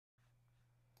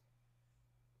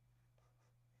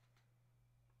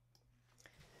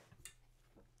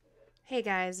Hey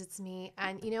guys, it's me.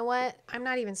 And you know what? I'm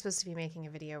not even supposed to be making a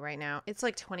video right now. It's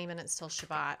like 20 minutes till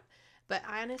Shabbat. But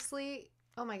honestly,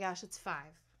 oh my gosh, it's 5.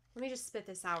 Let me just spit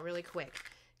this out really quick.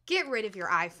 Get rid of your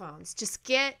iPhones. Just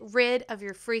get rid of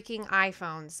your freaking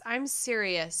iPhones. I'm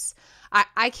serious.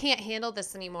 I can't handle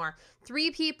this anymore.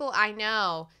 3 people I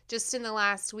know just in the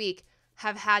last week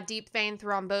have had deep vein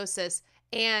thrombosis.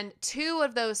 And 2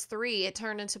 of those 3, it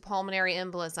turned into pulmonary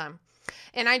embolism.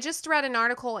 And I just read an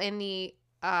article in the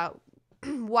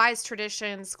Wise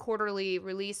Traditions quarterly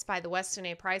released by the Weston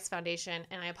A. Price Foundation,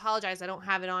 and I apologize, I don't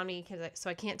have it on me so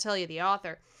I can't tell you the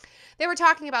author. They were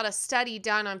talking about a study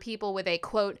done on people with a,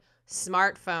 quote,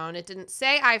 smartphone. It didn't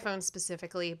say iPhone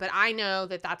specifically, but I know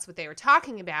that that's what they were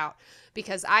talking about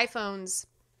because iPhones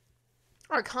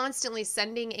are constantly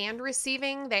sending and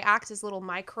receiving. They act as little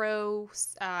micro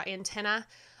antenna,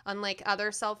 unlike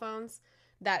other cell phones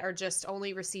that are just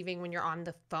only receiving when you're on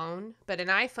the phone. But an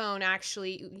iPhone,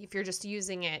 actually, if you're just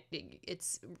using it,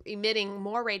 it's emitting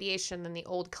more radiation than the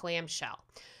old clamshell.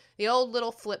 The old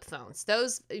little flip phones,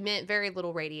 those emit very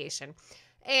little radiation.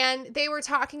 And they were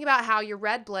talking about how your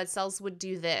red blood cells would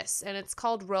do this. And it's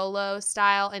called Rolo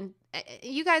style. And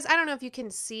you guys, I don't know if you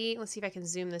can see. Let's see if I can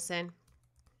zoom this in.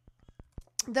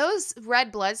 Those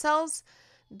red blood cells,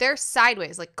 they're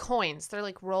sideways, like coins. They're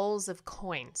like rolls of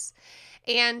coins.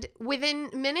 And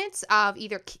within minutes of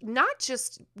either not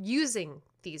just using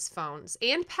these phones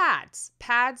and pads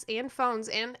and phones,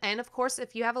 and of course,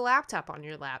 if you have a laptop on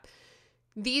your lap,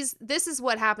 this is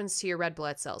what happens to your red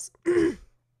blood cells.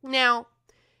 Now,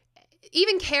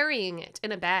 even carrying it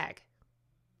in a bag,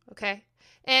 okay?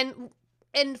 And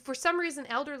for some reason,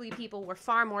 elderly people were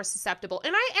far more susceptible.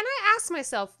 And I asked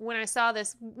myself when I saw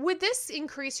this, would this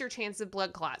increase your chance of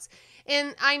blood clots?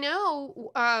 And I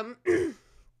know,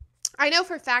 I know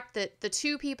for a fact that the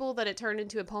 2 people that it turned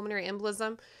into a pulmonary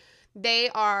embolism, they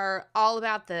are all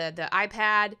about the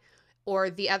iPad or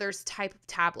the other's type of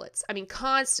tablets. I mean,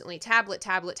 constantly tablet.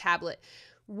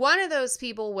 One of those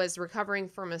people was recovering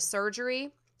from a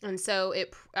surgery. And so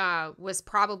it was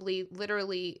probably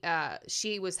literally,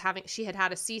 she had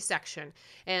had a C-section.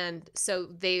 And so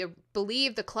they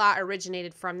believe the clot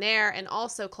originated from there. And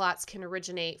also clots can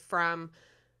originate from,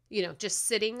 just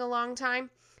sitting a long time.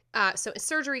 So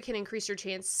surgery can increase your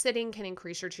chance, sitting can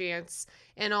increase your chance,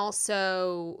 and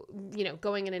also,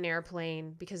 going in an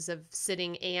airplane because of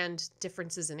sitting and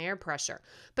differences in air pressure.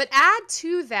 But add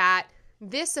to that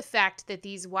this effect that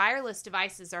these wireless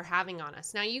devices are having on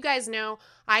us. Now, you guys know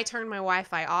I turned my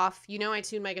Wi-Fi off. I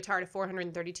tuned my guitar to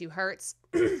 432 hertz.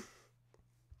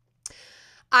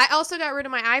 I also got rid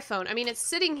of my iPhone. I mean, it's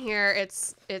sitting here.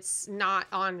 It's not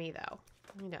on me, though.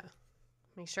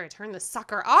 Make sure I turn this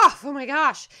sucker off. Oh my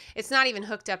gosh. It's not even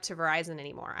hooked up to Verizon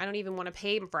anymore. I don't even want to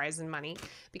pay Verizon money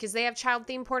because they have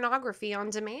child-themed pornography on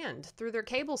demand through their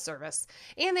cable service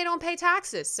and they don't pay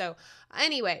taxes. So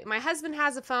anyway, my husband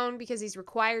has a phone because he's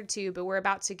required to, but we're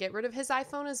about to get rid of his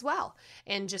iPhone as well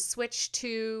and just switch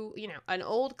to, an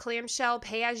old clamshell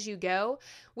pay-as-you-go,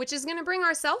 which is going to bring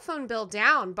our cell phone bill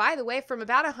down, by the way, from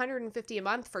about $150 a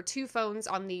month for 2 phones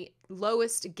on the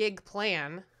lowest gig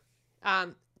plan,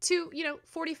 to,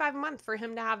 $45 a month for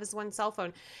him to have his one cell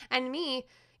phone. And me,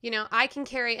 I can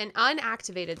carry an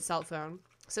unactivated cell phone.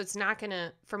 So it's not going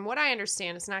to, from what I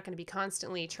understand, it's not going to be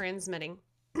constantly transmitting.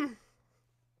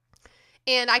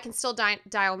 And I can still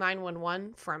dial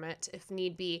 911 from it if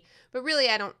need be. But really,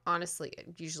 I don't honestly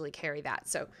usually carry that.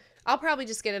 So I'll probably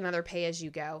just get another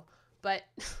pay-as-you-go. But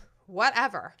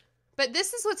whatever. But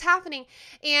this is what's happening,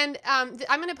 and I'm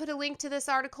going to put a link to this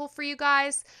article for you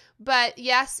guys, but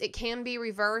yes, it can be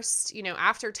reversed.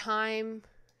 After time,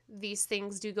 these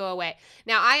things do go away.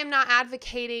 Now, I am not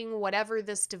advocating whatever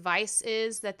this device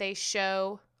is that they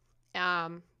show,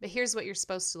 but here's what you're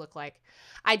supposed to look like.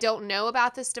 I don't know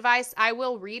about this device. I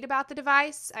will read about the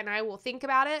device, and I will think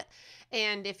about it,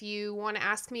 and if you want to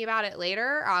ask me about it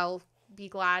later, I'll be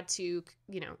glad to,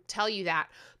 tell you that.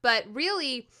 But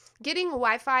really, getting a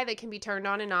Wi-Fi that can be turned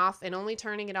on and off and only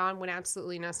turning it on when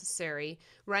absolutely necessary,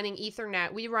 running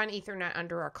Ethernet. We run Ethernet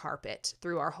under our carpet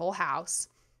through our whole house.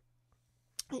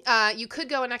 You could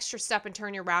go an extra step and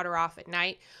turn your router off at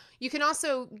night. You can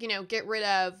also, get rid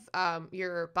of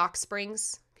your box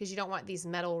springs because you don't want these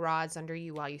metal rods under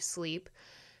you while you sleep.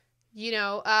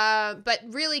 But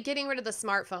really getting rid of the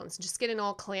smartphones, just get an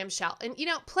old clamshell and,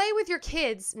 play with your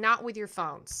kids, not with your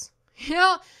phones.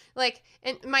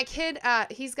 And my kid,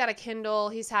 he's got a Kindle.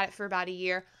 He's had it for about a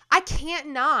year. I can't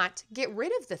not get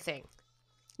rid of the thing.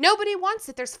 Nobody wants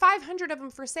it. There's 500 of them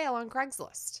for sale on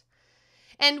Craigslist.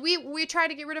 And we try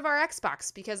to get rid of our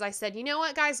Xbox because I said, you know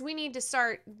what, guys, we need to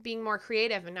start being more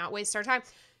creative and not waste our time.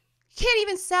 You can't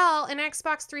even sell an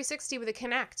Xbox 360 with a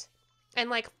Kinect. and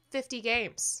like 50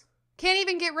 games. Can't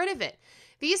even get rid of it.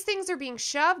 These things are being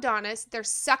shoved on us. They're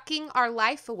sucking our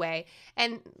life away.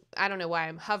 And I don't know why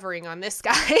I'm hovering on this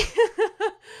guy.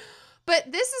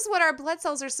 But this is what our blood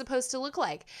cells are supposed to look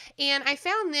like. And I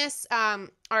found this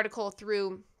article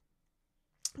through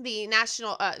the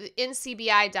national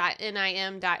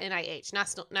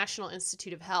ncbi.nim.nih, National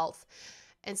Institute of Health.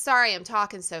 And sorry, I'm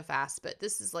talking so fast, but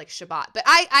this is like Shabbat. But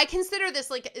I consider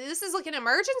this this is like an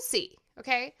emergency,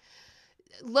 okay?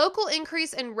 Local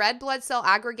increase in red blood cell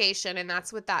aggregation, and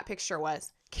that's what that picture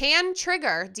was, can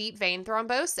trigger deep vein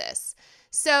thrombosis.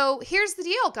 So here's the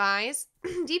deal, guys.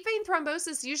 Deep vein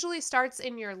thrombosis usually starts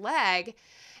in your leg,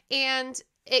 and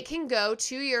it can go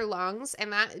to your lungs,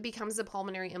 and that becomes a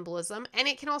pulmonary embolism. And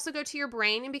it can also go to your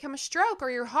brain and become a stroke,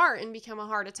 or your heart and become a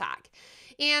heart attack.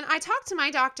 And I talked to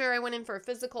my doctor. I went in for a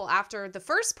physical after the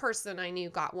first person I knew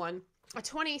got one, a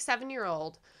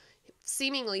 27-year-old,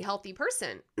 seemingly healthy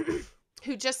person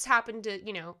who just happened to,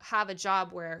 have a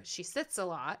job where she sits a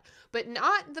lot, but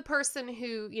not the person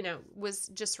who, was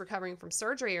just recovering from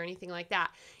surgery or anything like that.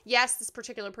 Yes, this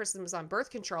particular person was on birth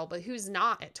control, but who's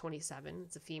not at 27?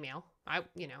 It's a female. I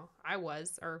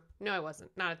was, or no, I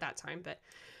wasn't, not at that time, but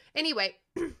anyway.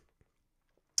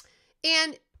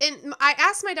 And I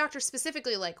asked my doctor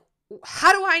specifically, like,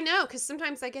 how do I know? Because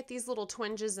sometimes I get these little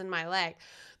twinges in my leg.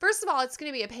 First of all, it's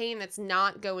going to be a pain that's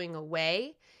not going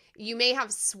away. You may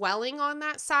have swelling on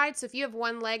that side. So if you have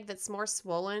one leg that's more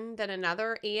swollen than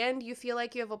another and you feel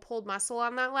like you have a pulled muscle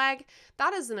on that leg,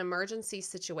 that is an emergency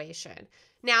situation.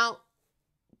 Now,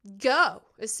 go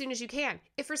as soon as you can.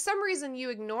 If for some reason you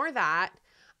ignore that,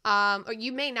 or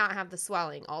you may not have the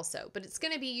swelling also, but it's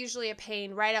going to be usually a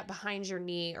pain right up behind your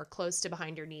knee or close to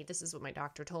behind your knee. This is what my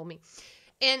doctor told me.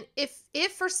 And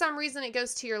if for some reason it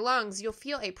goes to your lungs, you'll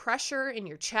feel a pressure in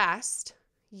your chest.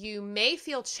 You may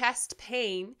feel chest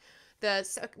pain. The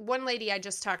one lady I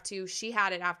just talked to, she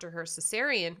had it after her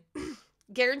cesarean.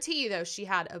 Guarantee you, though, she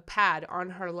had a pad on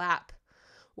her lap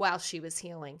while she was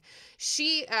healing.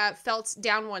 She felt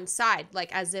down one side,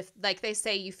 like as if, like they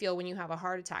say you feel when you have a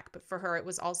heart attack. But for her, it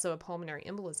was also a pulmonary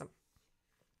embolism.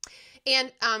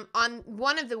 And on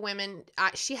one of the women,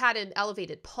 she had an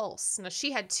elevated pulse. Now,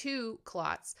 she had 2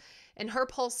 clots, and her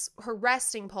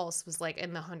resting pulse was like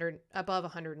in the above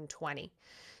 120.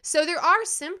 So there are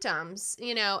symptoms,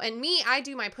 and me, I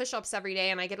do my push-ups every day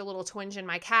and I get a little twinge in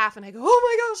my calf and I go, oh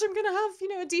my gosh, I'm going to have,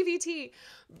 a DVT.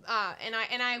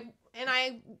 And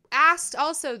I asked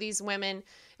also these women,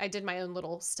 I did my own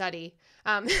little study,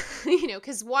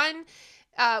 because one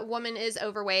woman is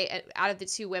overweight out of the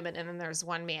 2 women, and then there's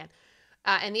one man,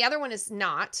 and the other one is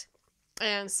not.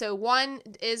 And so one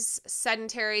is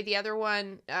sedentary. The other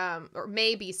one, or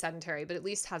may be sedentary, but at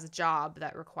least has a job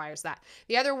that requires that.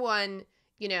 The other one,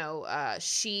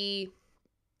 she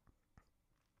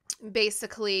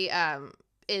basically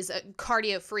is a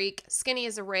cardio freak, skinny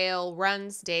as a rail,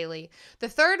 runs daily. The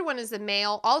third one is a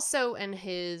male, also in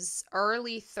his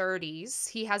early 30s.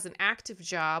 He has an active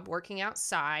job working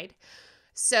outside.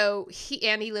 So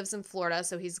he lives in Florida,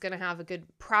 so he's going to have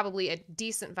probably a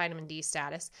decent vitamin D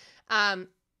status.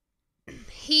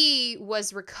 He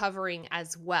was recovering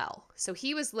as well. So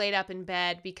he was laid up in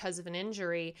bed because of an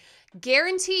injury.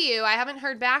 Guarantee you, I haven't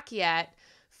heard back yet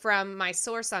from my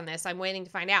source on this. I'm waiting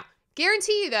to find out.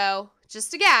 Guarantee you, though,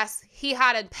 just a guess, he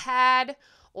had a pad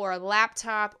or a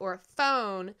laptop or a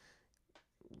phone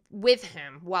with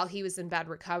him while he was in bed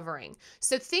recovering.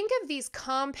 So think of these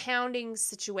compounding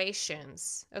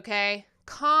situations, okay?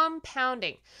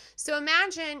 Compounding. So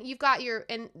imagine you've got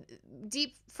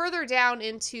further down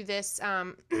into this,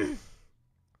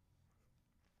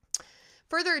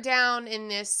 further down in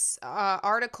this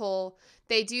article,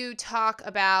 they do talk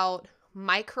about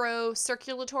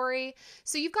microcirculatory.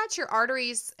 So you've got your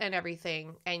arteries and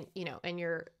everything, and and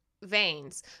your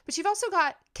veins, but you've also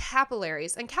got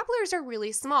capillaries, and capillaries are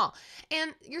really small.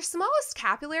 And your smallest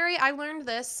capillary, I learned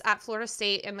this at Florida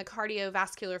State in the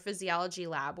cardiovascular physiology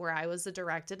lab, where I was a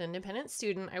directed independent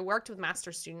student. I worked with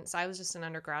master students. I was just an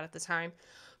undergrad at the time.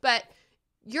 But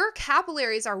your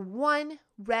capillaries are 1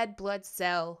 red blood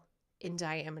cell in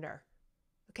diameter.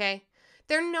 Okay?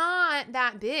 They're not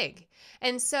that big.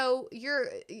 And so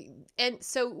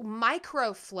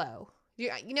microflow,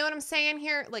 you know what I'm saying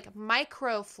here? Like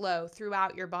microflow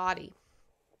throughout your body.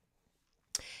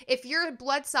 If your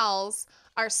blood cells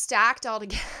are stacked all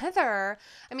together,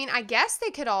 I guess they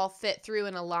could all fit through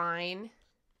in a line,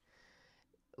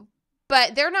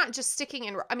 but they're not just sticking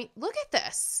in. Look at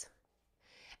this.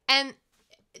 And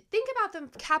think about the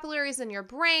capillaries in your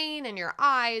brain and your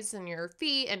eyes and your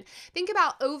feet, and think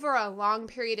about over a long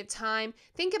period of time.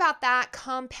 Think about that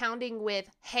compounding with,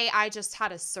 hey, I just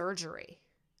had a surgery.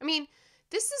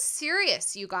 This is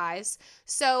serious, you guys.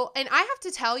 So, and I have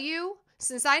to tell you,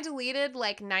 since I deleted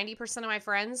like 90% of my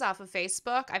friends off of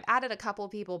Facebook, I've added a couple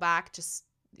people back just,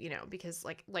 because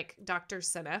like Dr.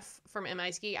 Senef from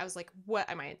MIT, I was like, what,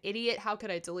 am I an idiot? How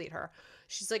could I delete her?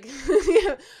 She's like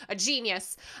a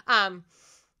genius. And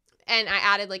I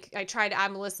added, I tried to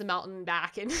add Melissa Melton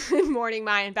back and Morning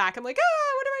Mayan back. I'm like,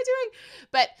 what am I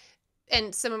doing?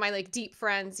 And some of my like deep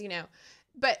friends,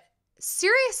 but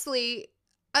seriously,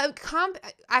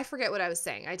 I forget what I was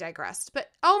saying. I digressed. But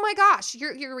oh my gosh,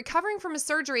 you're recovering from a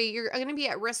surgery. You're going to be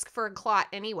at risk for a clot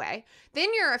anyway.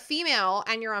 Then you're a female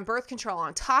and you're on birth control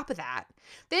on top of that.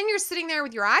 Then you're sitting there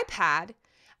with your iPad.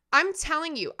 I'm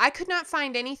telling you, I could not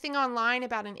find anything online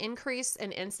about an increase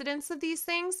in incidence of these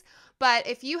things. But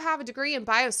if you have a degree in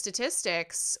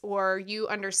biostatistics, or you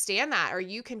understand that, or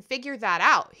you can figure that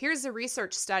out, here's a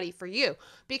research study for you.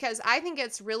 Because I think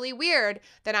it's really weird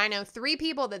that I know 3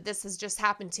 people that this has just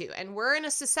happened to. And we're in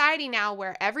a society now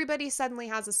where everybody suddenly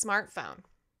has a smartphone.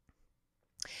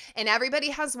 And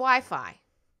everybody has Wi-Fi.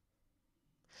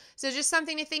 So just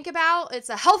something to think about. It's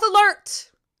a health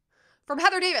alert from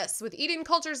Heather Davis with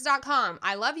eatingcultures.com.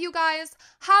 I love you guys.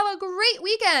 Have a great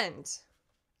weekend.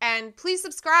 And please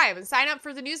subscribe and sign up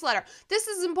for the newsletter. This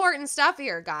is important stuff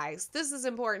here, guys. This is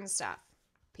important stuff.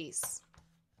 Peace.